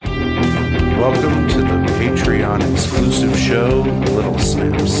Welcome to the Patreon exclusive show, Little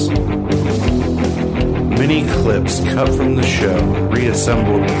Snaps. Mini clips cut from the show,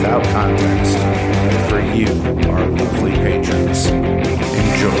 reassembled without context, for you, our lovely patrons.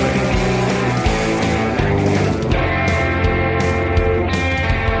 Enjoy.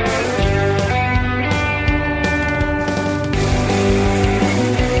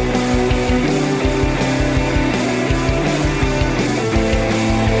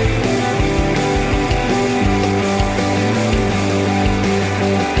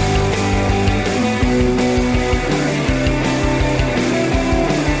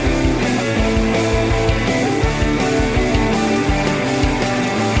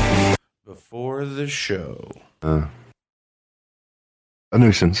 Before the show. A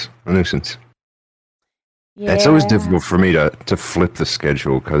nuisance. Yeah. It's always difficult for me to flip the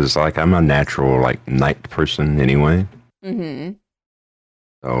schedule because, like, I'm a natural, like, night person anyway. Mm-hmm.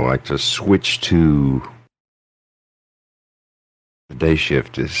 So, like, to switch to the day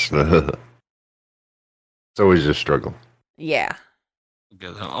shift is... it's always a struggle. Yeah.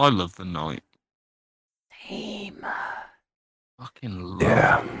 I love the night. Same. Fucking love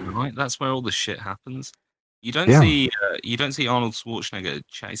Yeah. the night. That's where all the shit happens. You don't Yeah. see Arnold Schwarzenegger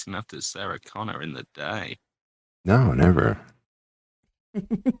chasing after Sarah Connor in the day. No, never.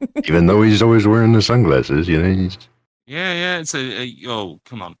 Even though he's always wearing the sunglasses, you know. Yeah. It's oh,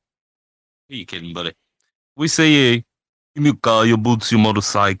 come on. Who are you kidding, buddy? We see you. Give me your car, your boots, your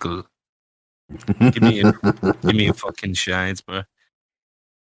motorcycle. Give me your fucking shades, bro.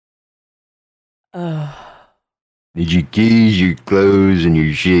 Need your keys, your clothes, and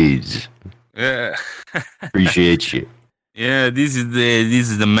your shades. Yeah. Appreciate you. Yeah, this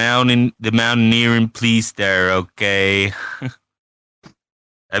is the mountaineering police there, okay?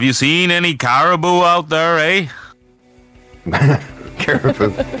 Have you seen any caribou out there, eh?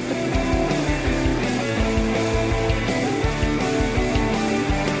 Careful.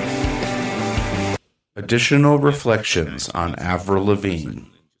 Additional reflections on Avril Lavigne.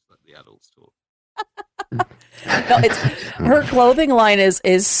 No, it's her clothing line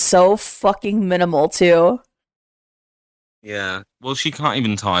is so fucking minimal too. Yeah. Well, she can't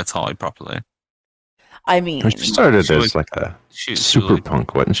even tie a tie properly. I mean, She started She as was- like a She super like,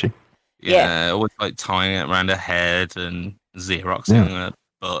 punk, wasn't she? yeah, with like tying it around her head and Xeroxing her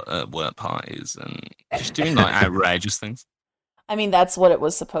butt at work parties and just doing like outrageous things. I mean that's what it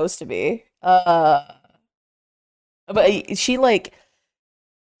was supposed to be. But she like,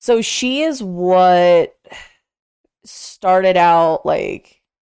 so she is what started out like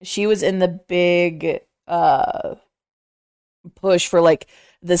she was in the big push for like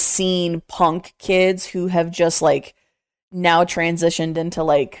the scene punk kids who have just like now transitioned into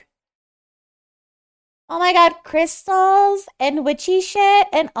like, oh my god, crystals and witchy shit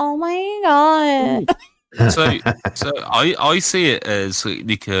and oh my god. So I see it as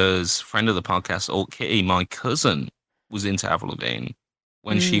because friend of the podcast, Alt Kitty, my cousin, was into Avril Lavigne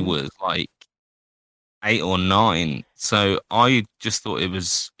when she was like 8 or 9. So I just thought it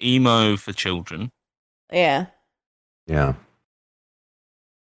was emo for children. Yeah. Yeah.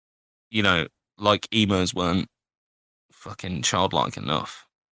 You know, like emos weren't fucking childlike enough,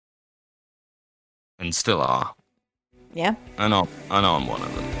 and still are. Yeah. I know I'm one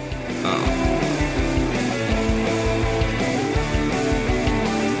of them.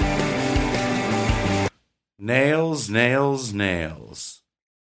 Nails, nails, nails.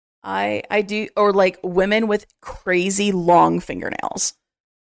 I do, or like women with crazy long fingernails.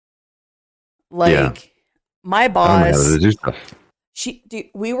 Like Yeah. my I don't know how boss, to do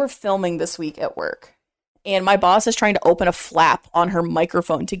stuff. we were filming this week at work, and my boss is trying to open a flap on her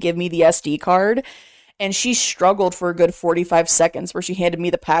microphone to give me the SD card, and she struggled for a good 45 seconds where she handed me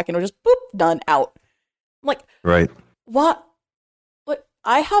the pack and it was just boop, done, out. I'm like, Right. what? But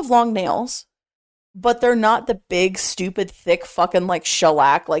I have long nails, but they're not the big, stupid, thick fucking like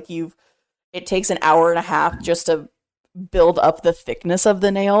shellac. Like it takes an hour and a half just to build up the thickness of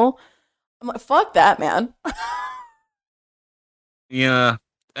the nail. I'm like, fuck that, man. Yeah.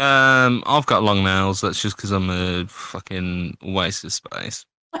 I've got long nails. That's just because I'm a fucking waste of space.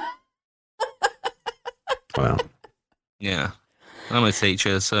 Wow. Yeah. I'm a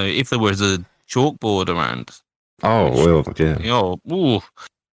teacher, so if there was a chalkboard around, Oh, well, yeah.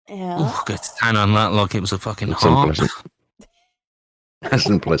 Yeah. Get to stand on that like it was a fucking That's heart. unpleasant. That's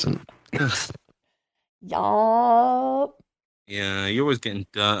unpleasant. Yup. Yeah, you're always getting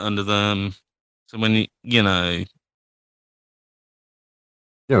dirt under them. So when you know,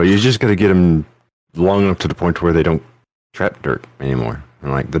 You just got to get them long enough to the point where they don't trap dirt anymore.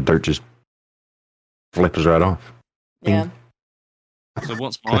 And like the dirt just flips right off. Yeah. So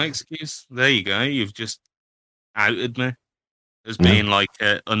what's my excuse? There you go. You've just outed me as being like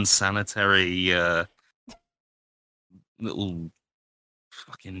an unsanitary little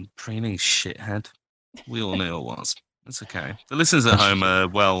fucking preening shithead. We all knew it was. It's okay. The listeners at home are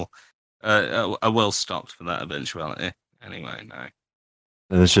well stocked for that eventuality. Anyway, no.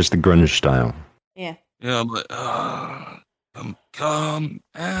 And it's just the grunge style. Yeah. Yeah, I'm like, come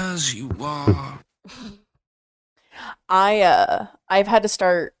as you are. I've had to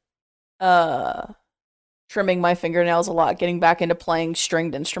start trimming my fingernails a lot, getting back into playing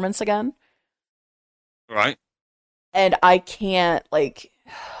stringed instruments again. Right. And I can't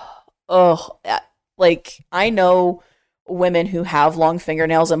I know women who have long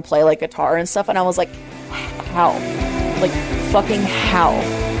fingernails and play like guitar and stuff, and I was like, how? Like, fucking how?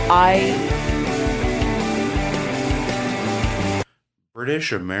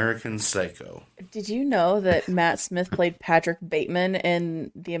 British American Psycho. Did you know that Matt Smith played Patrick Bateman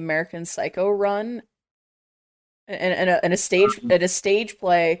in the American Psycho run? In a stage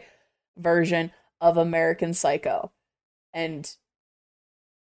play version of American Psycho. And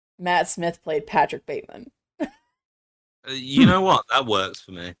Matt Smith played Patrick Bateman. You know what? That works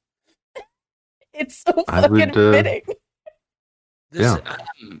for me. It's so fucking fitting.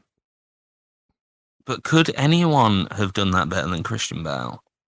 But could anyone have done that better than Christian Bale?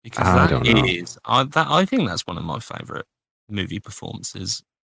 Because I think that's one of my favourite movie performances,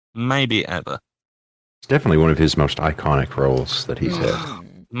 maybe ever. It's definitely one of his most iconic roles that he's had.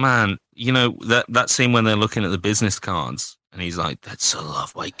 Man, you know, that scene when they're looking at the business cards, and he's like, that's a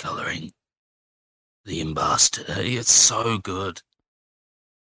love white colouring. The embossed today. It's so good.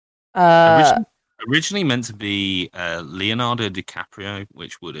 Originally meant to be Leonardo DiCaprio,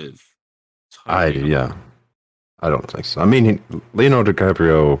 which would have... I don't think so. I mean, Leonardo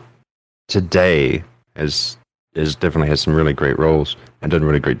DiCaprio today is definitely has some really great roles and done a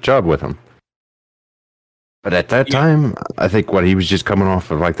really great job with them. But at that time, I think he was just coming off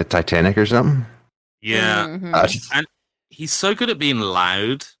of like the Titanic or something. Yeah, and he's so good at being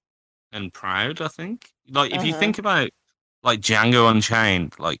loud and proud. I think, like, if you think about like Django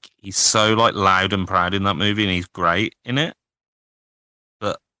Unchained, like he's so like loud and proud in that movie, and he's great in it.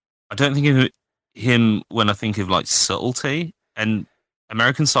 But I don't think of him when I think of like subtlety. And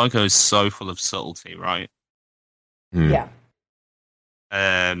American Psycho is so full of subtlety, right? Yeah.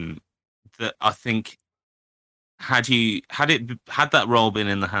 That I think had that role been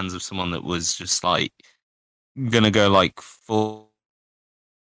in the hands of someone that was just like gonna go like full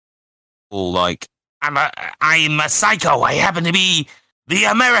like I'm a psycho. I happen to be the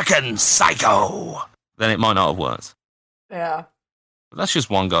American Psycho. Then it might not have worked. Yeah. But that's just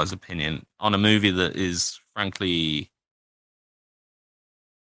one guy's opinion on a movie that is, frankly,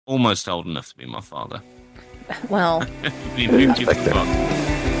 almost old enough to be my father. Well, Who gives a fuck?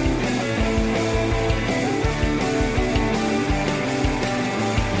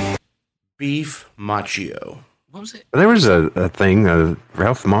 Beef Macchio. What was it? There was a thing,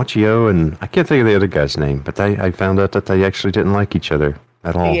 Ralph Macchio, and I can't think of the other guy's name, but I found out that they actually didn't like each other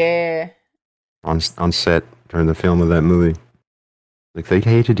at all. Yeah. On set during the film of that movie. Like, they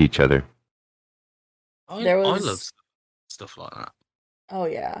hated each other. I love stuff like that. Oh,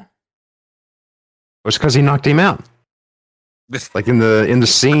 yeah. It was because he knocked him out. Like in the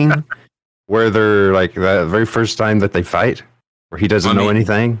scene where they're like the very first time that they fight, where he doesn't know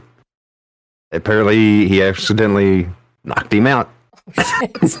anything. Apparently, he accidentally knocked him out.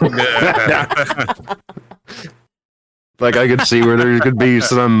 Like, I could see where there could be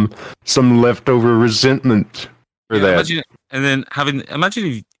some leftover resentment for that. Imagine, and then imagine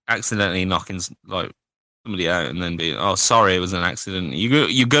if you accidentally knocking like somebody out and then be, oh, sorry, it was an accident.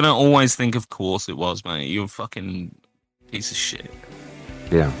 You're gonna always think, of course it was, mate. You're a fucking piece of shit.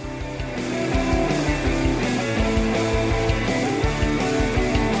 Yeah.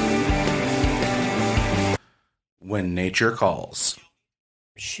 When Nature Calls.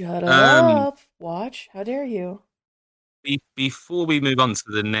 Shut up. Watch. How dare you? Before we move on to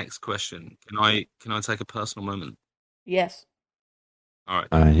the next question, can I take a personal moment? Yes. All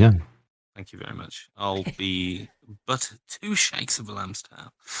right. Yeah. Thank you very much. I'll be but 2 shakes of a lamb's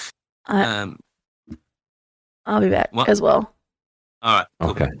tail. I'll be back as well. All right. Cool.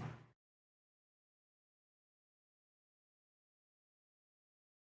 Okay.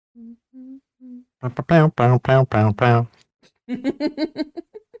 I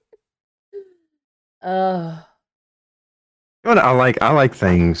like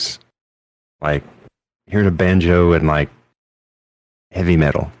things like hearing a banjo and like heavy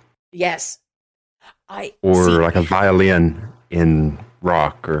metal. Yes. Or like a violin in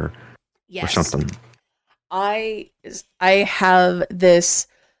rock or something. I have this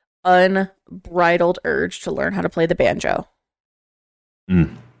unbridled urge to learn how to play the banjo.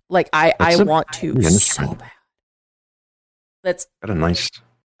 Mm. Like I want to so instrument. bad. That's Got a nice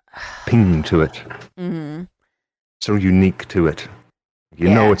ping to it. mm-hmm. So unique to it. You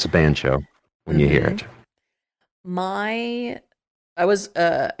know it's a banjo when you hear it. I was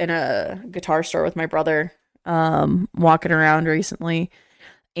in a guitar store with my brother, walking around recently,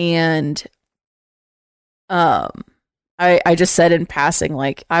 and I just said in passing,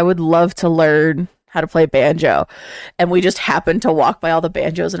 like, I would love to learn how to play banjo, and we just happened to walk by all the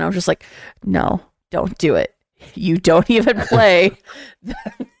banjos, and I was just like, no, don't do it. You don't even play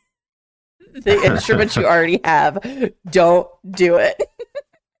the instruments you already have. Don't do it.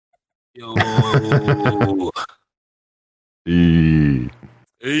 Yo.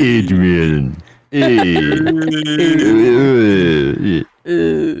 Adrian.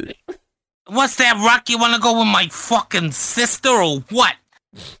 What's that, Rock? You want to go with my fucking sister or what?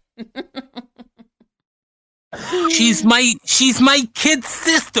 She's my kid's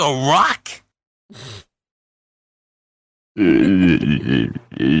sister, Rock. Keep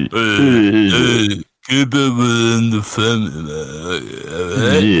it within the family.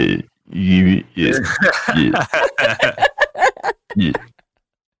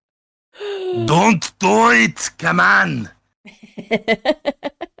 Don't do it. Come on.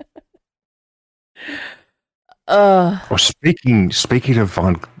 Well, speaking of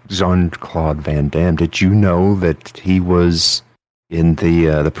Jean-Claude Van Damme, did you know that he was in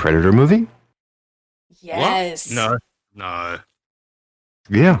the Predator movie? Yes. What? No.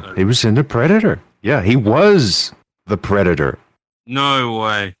 Yeah, he was in the Predator. Yeah, he was the Predator No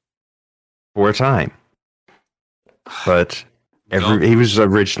way. for a time. But he was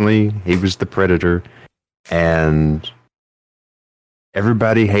the Predator, and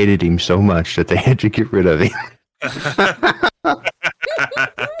everybody hated him so much that they had to get rid of him.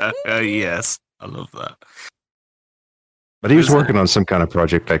 Yes, I love that. But he was working on some kind of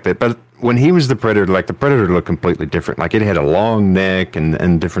project like that. But when he was the Predator, like the Predator looked completely different. Like it had a long neck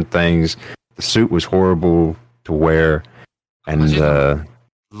and different things. The suit was horrible to wear. And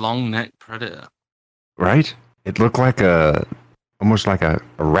long neck Predator. Right? It looked like almost like a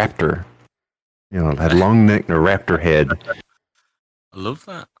raptor. You know, it had a long neck and a raptor head. I love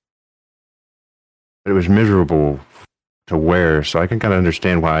that. But it was miserable to wear, so I can kind of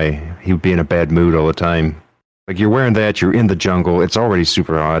understand why he would be in a bad mood all the time. Like, you're wearing that, you're in the jungle, it's already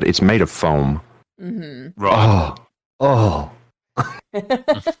super hot, it's made of foam. Mm-hmm. Right. Oh.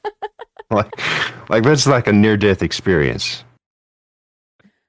 like that's like a near-death experience.